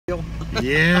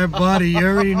Yeah, buddy, you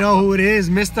already know who it is.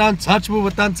 Mr. Untouchable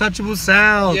with Untouchable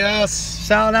Sound. Yes.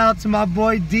 Shout out to my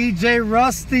boy DJ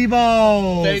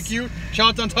Russtical. Thank you. Shout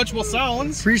out to Untouchable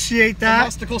Sounds. Appreciate that.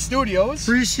 Russtical Studios.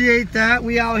 Appreciate that.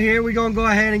 We out here. We're going to go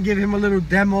ahead and give him a little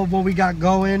demo of what we got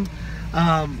going.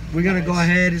 We're going to go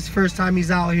ahead. It's the first time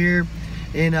he's out here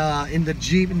in the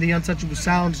Jeep, in the Untouchable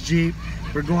Sounds Jeep.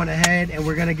 We're going ahead and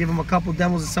we're going to give him a couple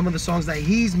demos of some of the songs that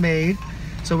he's made.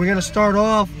 So we're going to start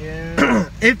off. Yeah.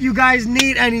 If you guys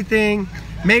need anything,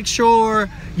 make sure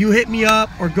you hit me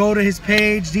up or go to his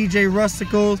page, DJ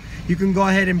Russtical. You can go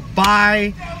ahead and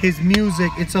buy his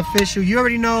music. It's official. You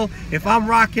already know if I'm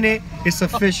rocking it, it's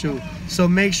official. So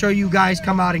make sure you guys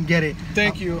come out and get it.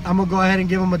 Thank you. I'm going to go ahead and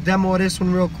give him a demo of this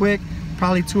one real quick.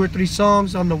 Probably 2 or 3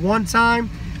 songs on the one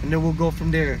time, and then we'll go from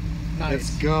there. Nice.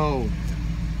 Let's go.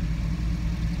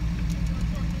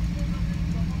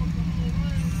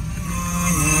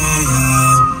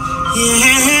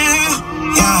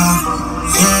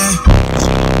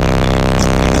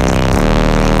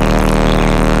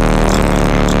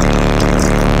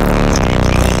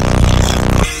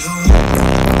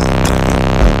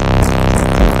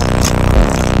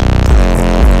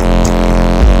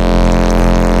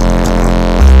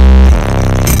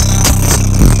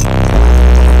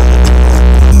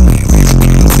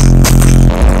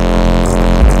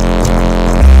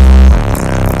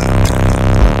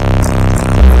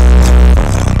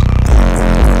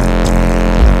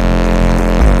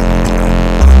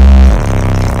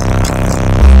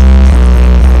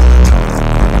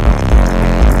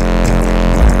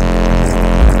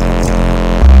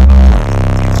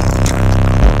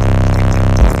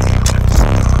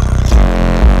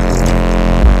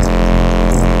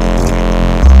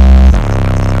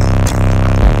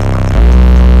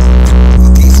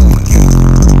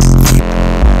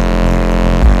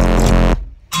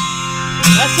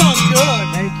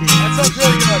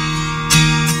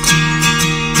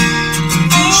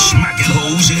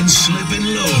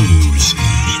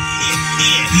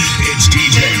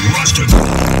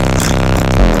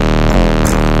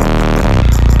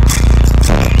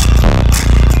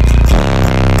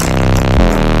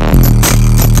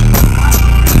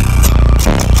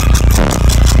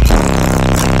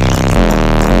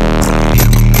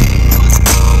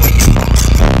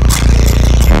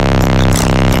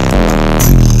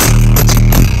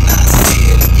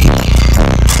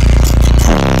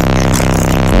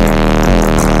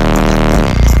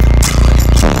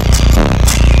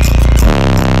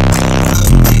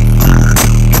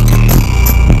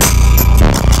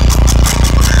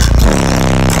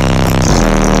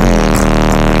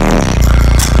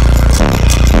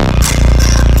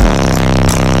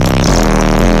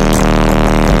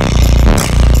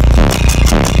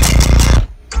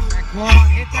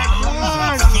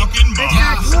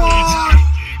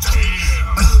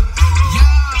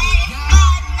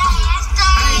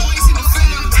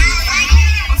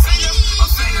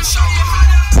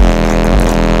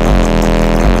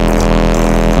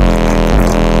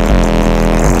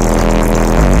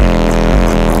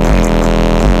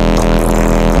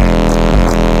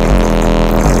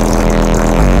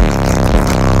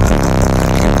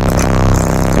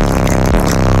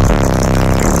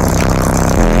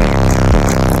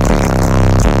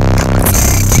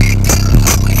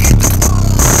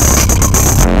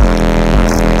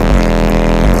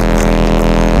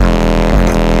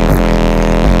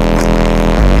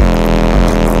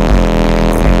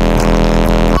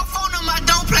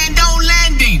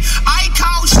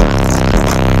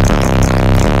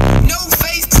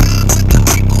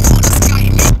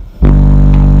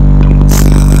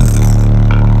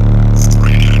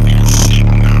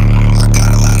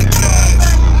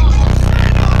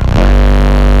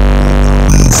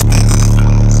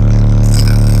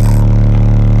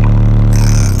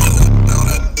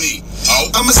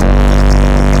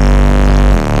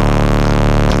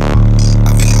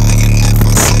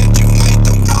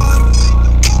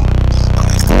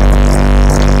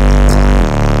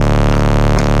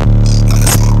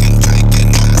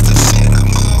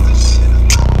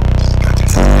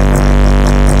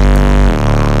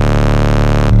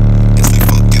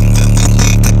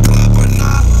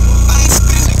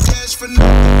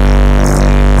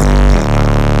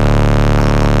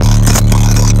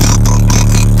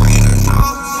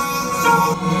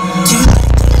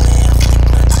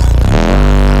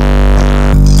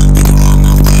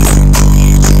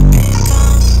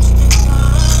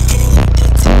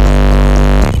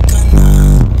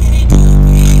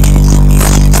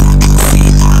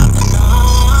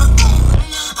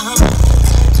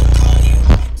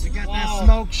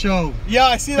 show. Yeah,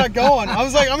 I see that going. I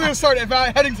was like, I'm gonna start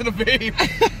heading to the vape.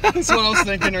 That's what I was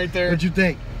thinking right there. What'd you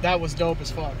think? That was dope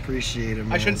as fuck. Appreciate it,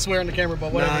 man. I shouldn't swear on the camera,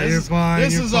 but whatever. Nah, you're fine.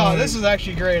 This you're is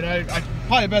actually great. I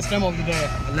probably the best demo of the day.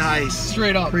 Nice.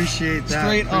 Straight up. Appreciate that.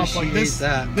 Straight up, like this.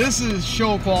 This is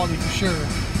show quality for sure.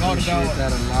 Appreciate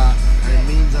that a lot. It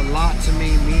means a lot to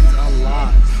me. It means a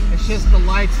lot. It's just the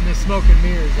lights and the smoke and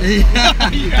mirrors.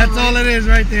 That's all it is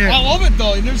right there. I love it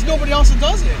though. There's nobody else that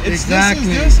does it.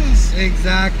 Exactly. This is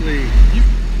exactly.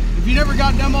 If you never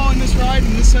got demo in this ride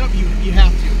and this setup, you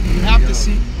have to. You have to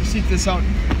seek this out.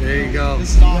 There you go.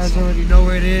 This is awesome. You guys already know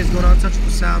where it is. Go to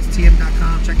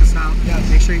untouchablesoundstm.com. Check us out. Yes.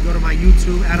 Make sure you go to my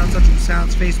YouTube at Untouchable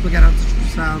Sounds, Facebook at Untouchable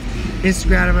Sounds,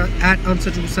 Instagram at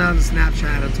Untouchable Sounds, and Snapchat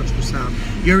at Untouchable Sound.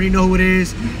 You already know who it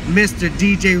is. Mr.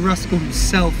 DJ Russtical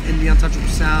himself in the Untouchable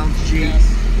Sounds. G. Yes.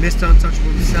 Mr.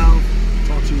 Untouchable himself.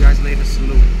 Talk to you guys later.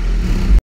 Salute.